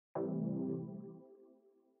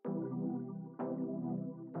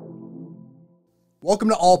Welcome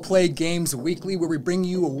to allPlay Games Weekly, where we bring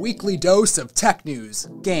you a weekly dose of tech news,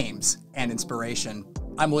 games, and inspiration.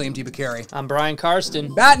 I'm William DeBiccari. I'm Brian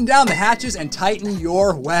Karsten. Batten down the hatches and tighten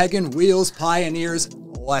your wagon wheels, pioneers.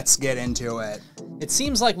 Let's get into it. It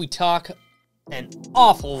seems like we talk an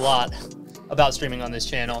awful lot about streaming on this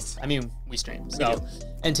channel. I mean, we stream. So,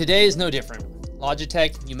 and today is no different.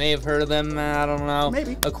 Logitech, you may have heard of them, I don't know.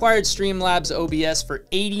 Maybe. Acquired Streamlabs OBS for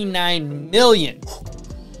 $89 million.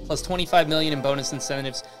 Plus $25 million in bonus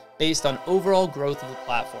incentives based on overall growth of the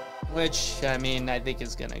platform, which, I mean, I think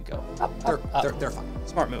is gonna go up. They're fine.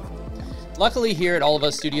 Smart move. Luckily here at All of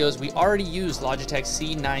Us Studios, we already use Logitech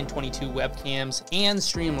C922 webcams and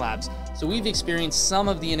Streamlabs, so we've experienced some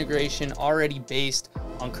of the integration already based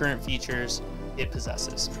on current features it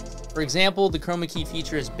possesses. For example, the chroma key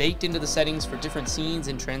feature is baked into the settings for different scenes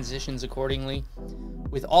and transitions accordingly.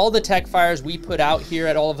 With all the tech fires we put out here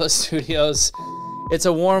at All of Us Studios, it's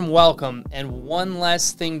a warm welcome and one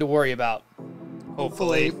less thing to worry about.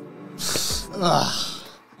 Hopefully. All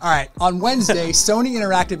right, on Wednesday, Sony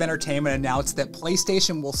Interactive Entertainment announced that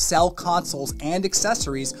PlayStation will sell consoles and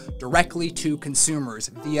accessories directly to consumers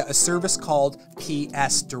via a service called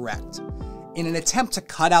PS Direct. In an attempt to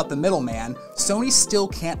cut out the middleman, Sony still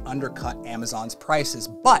can't undercut Amazon's prices,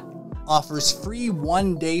 but offers free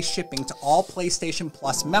one-day shipping to all PlayStation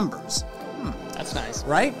Plus members. That's nice.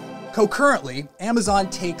 Right? Concurrently, Amazon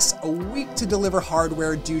takes a week to deliver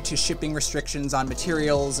hardware due to shipping restrictions on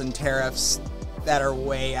materials and tariffs that are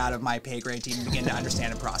way out of my pay grade to even begin to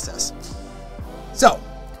understand and process. So,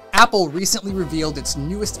 Apple recently revealed its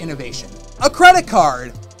newest innovation, a credit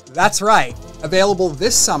card. That's right. Available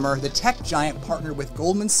this summer, the tech giant partnered with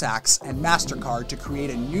Goldman Sachs and MasterCard to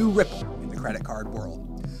create a new ripple in the credit card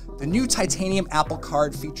world. The new titanium Apple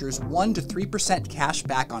Card features 1 to 3% cash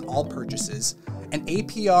back on all purchases, an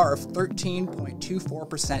APR of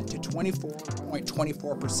 13.24% to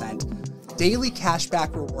 24.24%, daily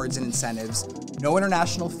cashback rewards and incentives, no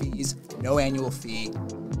international fees, no annual fee,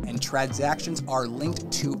 and transactions are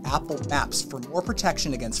linked to Apple Maps for more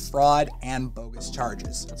protection against fraud and bogus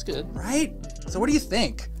charges. That's good. Right? So what do you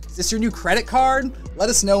think? Is this your new credit card? Let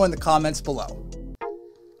us know in the comments below.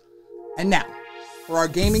 And now, for our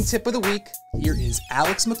gaming tip of the week, here is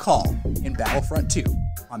Alex McCall in Battlefront 2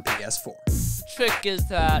 on PS4. Trick is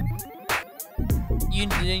that you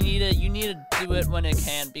need to do it when it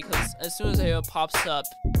can, because as soon as AO pops up,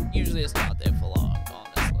 usually it's not there for long,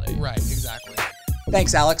 honestly. Right, exactly.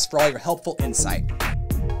 Thanks, Alex, for all your helpful insight.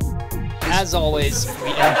 As always,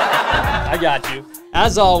 I got you.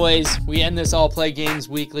 As always, we end this allPlay Games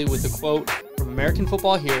Weekly with a quote from American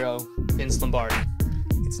football hero Vince Lombardi.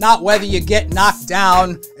 It's not whether you get knocked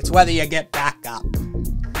down, it's whether you get back up.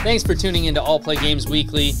 Thanks for tuning into allPlay Games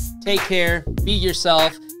Weekly. Take care, be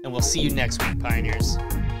yourself, and we'll see you next week, Pioneers. I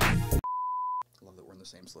love that we're in the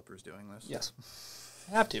same slippers doing this. Yes.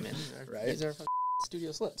 I have to, man. Right? These are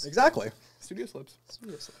studio slips. Exactly. Studio slips.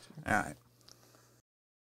 Studio slips. All right.